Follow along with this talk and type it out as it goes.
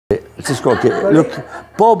just got to get, look,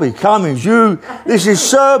 Bobby Cummings, this is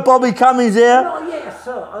Sir Bobby Cummings here. Not yet,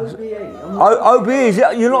 sir, OBE. OBE, is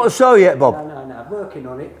it? You're not a Sir yet, Bob? No, working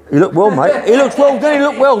on it. You look well, mate. He looks well, doesn't he?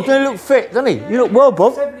 Look well, doesn't he? Look fit, doesn't he? You look well,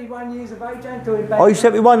 Bob. 71 years of age, ain't doing bad. Oh, you're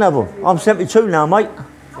 71 now, Bob? I'm 72 now, mate.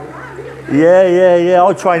 Yeah,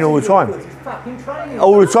 I train all the time. Fucking training.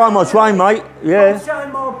 All the time I train, mate, yeah. I'm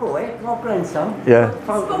showing my boy, my grandson. Yeah.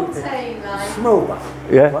 Small bus.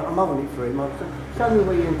 Yeah. I'm holding it for him. I said, show me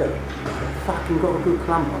what you can do. Fucking got a good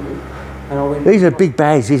clump on him. And I went, These are big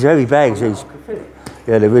bags, these are heavy bags, these. I can feel it.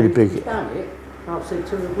 Yeah, they're really big. He's done it. And I said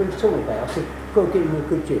to him, we were talking about it, I said, got to give him a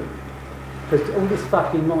good gym. Because all this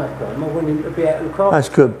fucking knife crime, I want him to be able to look after. That's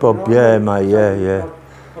good, Bob, yeah, mate, yeah.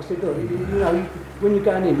 I said, look, you know, when you're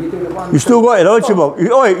going in, you're doing it one. You still got it, haven't you, Bob?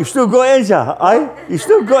 You still got it, ain't you? Eh? You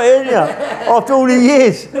still got it, ain't you? After all the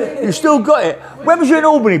years, you still got it. When was you in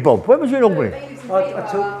Albany, Bob? When was you in Albany? I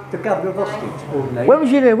took the governor of Ostrich, Albany. When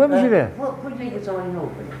was you there? When was you there? What year was I in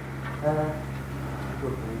Albany?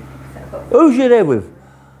 Who's you there with?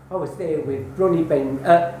 I was there with Ronnie Ben,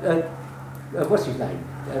 what's his name?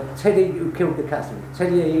 Teddy, who killed the customer.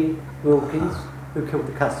 Teddy Wilkins, who killed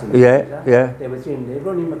the customer. Yeah. There was him there.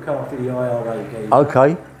 Ronnie McCarthy, the IRA geezer.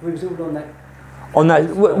 Okay. We was all on that. On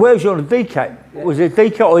that, where's you on the DCAT? Yeah. Was it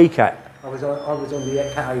DCAT or ECAT? I was on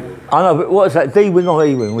the Cat A-wing. I know, but what's that? D-wing or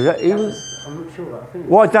E-wing? Was that E-wing? I'm not sure, I think.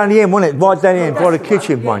 Right down the end, wasn't it? Right down the end, by the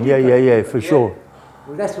kitchen one. Yeah, for sure.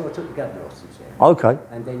 Well, that's where I took the governor hostage there. Okay.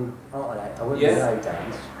 And then after that, I went to the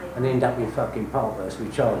dance and ended up in fucking Parkhurst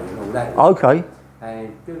with Charlie and all that. Okay.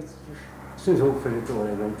 And as soon as I walked through the door,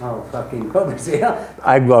 they went, oh, fucking Bob's here.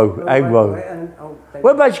 Agro.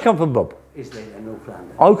 Whereabouts you come from, Bob? Islington, North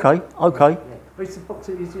London. Okay. Yeah. But it's a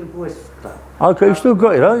boxing, it's a boys' club. Okay, you still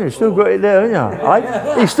got it, haven't you? You still got it there, haven't you?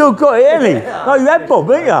 Eh? You still got it, haven't you? No, you had Bob,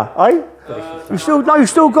 haven't you? Eh? You still got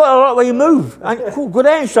it right where you move. And cool, good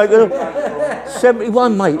handshake.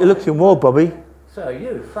 71, mate. You're looking well, Bobby. So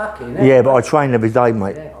you fucking. Yeah, but I train every day,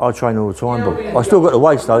 mate. I train all the time, Bob. I still got the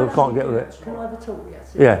waist though. I can't get with it. Can I have a talk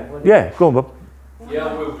with you? Yeah. Go on, Bob. Yeah,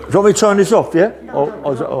 I will. Do you want me to turn this off? Yeah.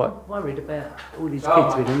 Or is it all right? I'm worried about all these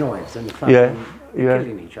kids with the knives and the fucking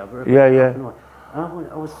killing each other. Yeah. And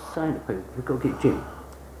I was saying to people, we've got to get Jim.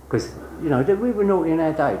 Because, you know, we were naughty in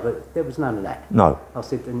our day, but there was none of that. No. I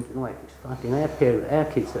said, like, it's fucking our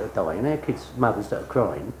kids that are dying, our kids' mothers that are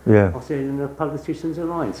crying. Yeah. I said, and the politicians are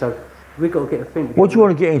lying. So we've got to get a thing. What do you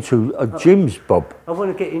want to get into? Gyms, Bob? I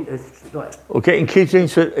want to get into, like... Or getting kids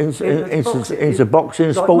into boxing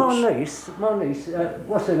and sports? My niece,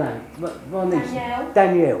 what's her name? My niece,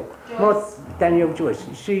 Danielle. Danielle Joyce.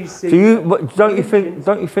 Don't you think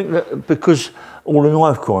that because all the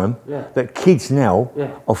knife crime, that kids now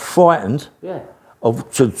are frightened to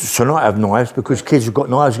not have knives because kids have got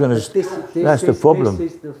knives that's the problem.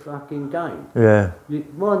 This is the fucking game. Yeah.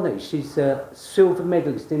 My niece, she's a silver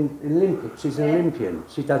medalist in Olympics. She's an Olympian.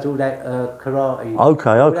 She does all that karate. All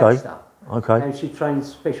that stuff. Okay. And she trains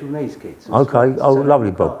special needs kids. Okay. Oh,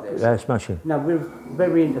 lovely, Bob. Yeah, smashing. No, we're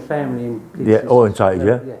very into family and kids. Yeah,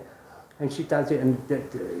 orientated, yeah. And she does it,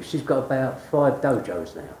 and she's got about 5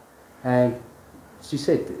 dojos now. And she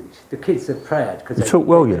said the kids are proud because you talk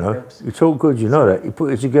well, you know. You talk good, you know that. You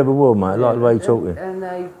put it together well, mate. I like the way you talk.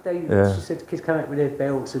 And she said the kids come out with their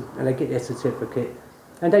belts and they get their certificate,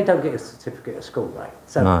 and they don't get a certificate at school, right?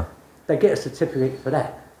 So they get a certificate for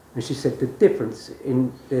that. And she said the difference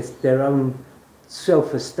in their own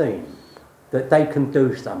self-esteem, that they can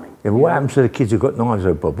do something. Yeah, but what happens to the kids who've got knives,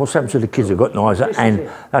 though, Bob? What's happened to the kids who've got knives? And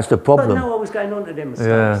that's the problem. But no, I was going on to them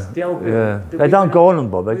mistakes. The old they don't go on them,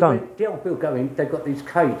 Bob. They don't. The old Bill going, they've got these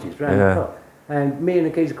cages round the clock. And me and a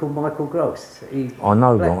geezer called Michael Gross. I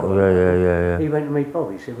know, yeah. He went to me,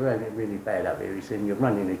 Bob, he said, we're having it really bad up here. He said, you're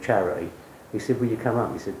running a charity. He said, will you come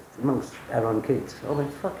up? He said, amongst our own kids. I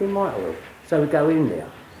went, fucking right, I will. So we go in there.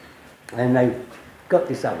 And they got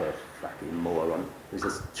this other fucking moron, who's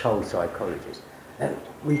a child psychologist. And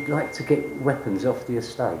we'd like to get weapons off the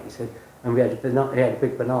estate. He said, and he had a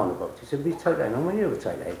big banana box. He said, we take that on, when you ever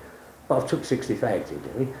take that? But I took 60 fags in,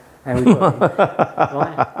 did we? And we got it,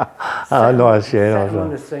 right? Oh, nice, yeah. Sat on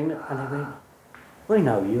the scene, and they went, we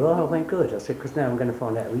know who you are. I went, good. I said, because now I'm going to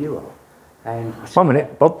find out who you are. And said, 1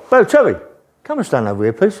 minute, Bob. Oh, Terry, come and stand over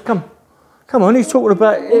here, please. Come on, he's talking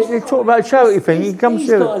about a charity thing. He comes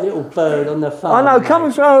here. He's got a little bird on the phone. I know, come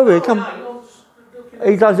and stand over here, come.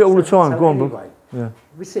 He does it all the time. Go on, Bob. Yeah.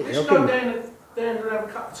 We sit there. Just go down and have a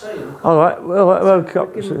cup of tea. All right, well, a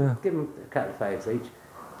cup. Give them a couple of fags each.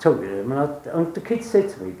 Talk to them, and the kid said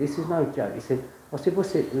to me, "This is no joke." He said, "I said,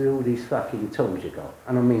 what's it with all these fucking tools you got?"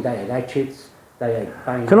 And I mean, they had hatchets, They had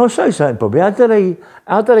banging. Can I say something, Bobby? How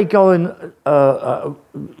do they go and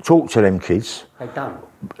talk to them kids? They don't.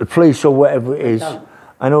 The police or whatever it is, don't.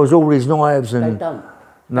 and there was all these knives and. They don't.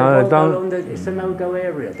 No, they don't. It's a no-go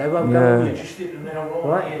area. They won't go on it.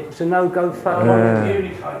 Right? It's a no-go fucking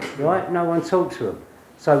area. Right? No one talks to them.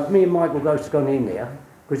 So me and Michael Ghost gone in there,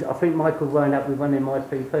 because I think Michael wound up with one in my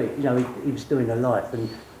IPP. You know, he was doing a life. And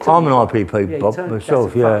I'm an IPP, Bob,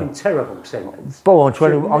 myself, that's a fucking terrible sentence. Bob, I'm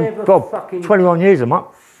 21 years, I'm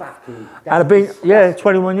up. Fucking... And I've been,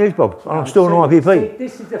 21 years, Bob, and I'm still an IPP. See,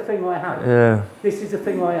 this is the thing I hate. Yeah. This is the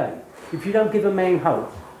thing I hate. If you don't give a man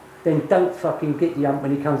hope, then don't fucking get the ump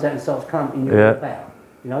when he comes out and starts clumping you about.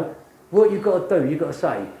 You know? What you've got to do, you've got to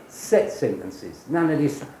say, set sentences. None of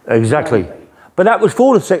this... Exactly. But that was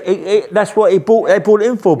for the that's what they brought it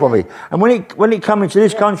in for, Bobby. And when it came into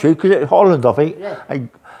this country, because it's Holland, I think,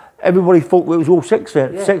 everybody thought it was all sex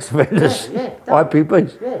offenders,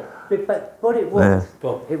 IPPs. Yeah, but what it was,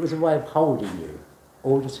 it was a way of holding you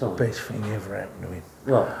all the time. Best thing ever happened to him.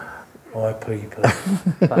 What?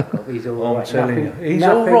 IPP. Fuck off, he's all right. I'm telling you, he's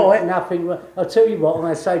all right. Nothing. I'll tell you what, I'm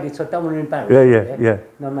going to say this, I don't want to embarrass you. Yeah.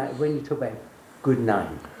 No matter when you talk about good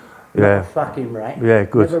name. Yeah. Not a fucking rat. Yeah,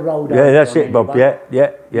 good. Never rolled Yeah, that's it, Bob. anyone.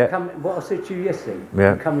 Yeah. What I said to you yesterday,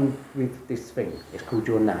 Yeah. you come in with this thing, it's called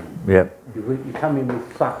your name. Yeah. You come in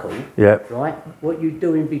with fuck all, right? What you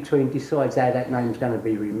do in between decides how that name's going to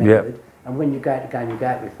be remembered. And when you go out the game, you go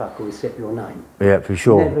out with fuck all, except your name. Yeah, for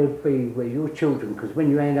sure. Never be with your children, because when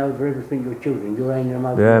you hand over everything to your children, you're handing them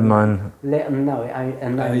over. Yeah, man. Let them know it ain't,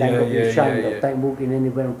 and they ain't got to be ashamed of. They ain't walking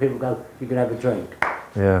anywhere and people go, you can have a drink.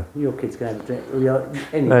 Yeah. Your kids can have a drink.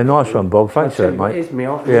 Anyway, Nice one, Bob. Thanks for that, mate.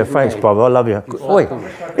 Yeah, thanks, Bob. Bob. I love you. Oi,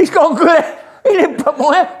 he's got a good hair. He didn't put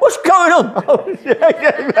my hair. What's going on? Got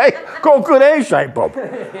a good hair shape, Bob.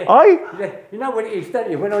 Aye? You know what it is,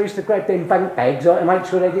 don't you? When I used to grab them bank bags, I had to make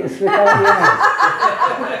sure they didn't slip out of your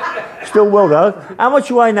hand. Still well, though. How much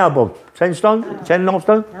you weigh now, Bob? 10 stone? 10.5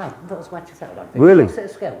 stone? No, not as much as that, I don't think. Really? You've got a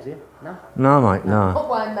set of scales, yeah? No? No, mate, no. Not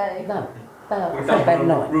one, mate. No. About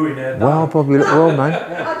 9. Well, Bob, you look well, man.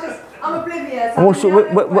 I'm oblivious. And what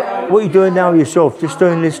are you doing now yourself? Just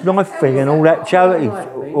doing this knife thing and all that charity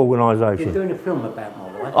You're organisation? doing a film about my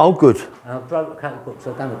wife. Oh, good. I wrote a couple of books.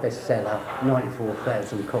 I've done a bestseller,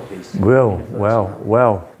 94,000 copies. Well.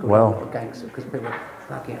 Not a gangster, because people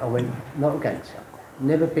fucking, I went, not a gangster.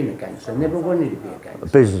 Never been a gangster, never wanted to be a gangster. A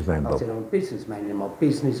businessman, I Bob. said, I'm a businessman and my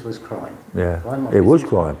business was crime. Yeah, Right? it was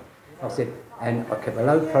crime. I said, and I kept a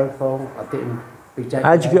low profile, I didn't be jacked.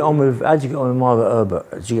 How'd you get on with Margaret Herbert?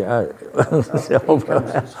 How'd you get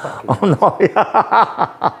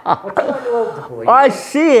I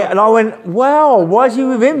see it, and I went, wow, why is he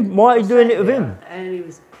with him? Why are you doing it with him? And he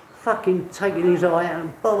was fucking taking his eye out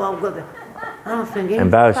and Bob, I've got the... I'm thinking,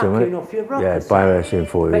 embarrassing, fucking wasn't off your it? rockers. Yeah, embarrassing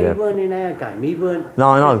for you, But yeah. he weren't in our game, he weren't... No,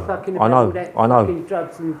 I know, fucking I know, about all that I know. fucking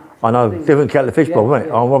drugs and I know, things. different kettle of fish, Bob, wasn't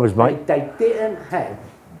it? I'm Robert's mate. They didn't have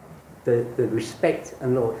the respect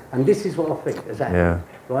and law. And this is what I think has happened,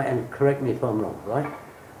 right? And correct me if I'm wrong, right?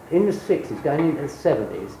 In the 60s, going into the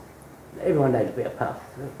 70s, everyone had a bit of puff.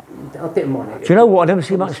 I didn't mind it. Do you know what? I never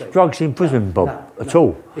see much drugs in prison, Bob, at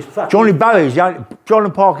all. It's fucking... Johnny Barry's, John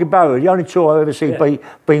and Parker Barry, the only two I ever see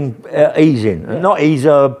being easing. Not ease,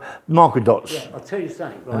 marker dots. Yeah, I'll tell you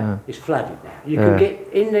something, right? It's flooded now. You can get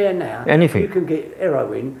in there now. Anything. You can get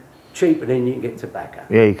heroin cheaper than you can get tobacco.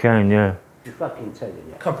 Yeah, you can, yeah. I'm fucking telling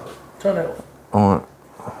you. Come on, turn it off. All right.